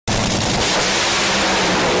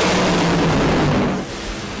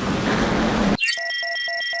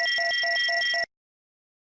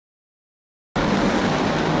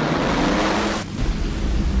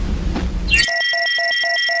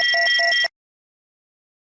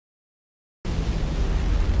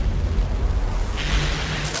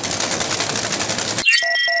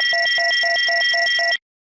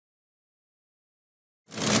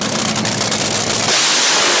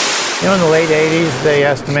in the late 80s, they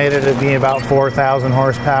estimated it being about 4,000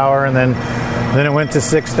 horsepower, and then it went to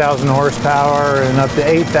 6,000 horsepower and up to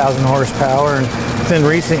 8,000 horsepower. And within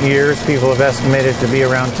recent years, people have estimated it to be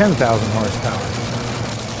around 10,000 horsepower.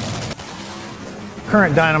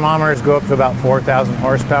 Current dynamometers go up to about 4,000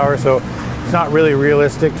 horsepower, so it's not really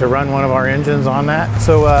realistic to run one of our engines on that.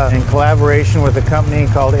 So in collaboration with a company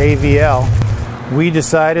called AVL, we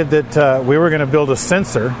decided that we were going to build a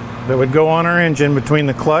sensor that would go on our engine between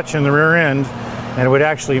the clutch and the rear end, and it would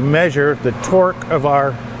actually measure the torque of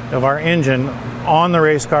our engine on the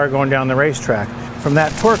race car going down the racetrack. From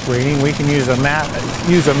that torque reading, we can use a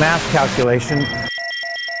math calculation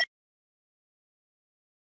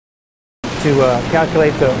to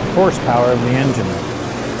calculate the horsepower of the engine.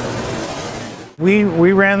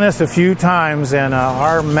 We ran this a few times, and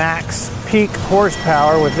our max peak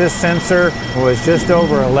horsepower with this sensor was just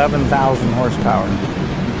over 11,000 horsepower.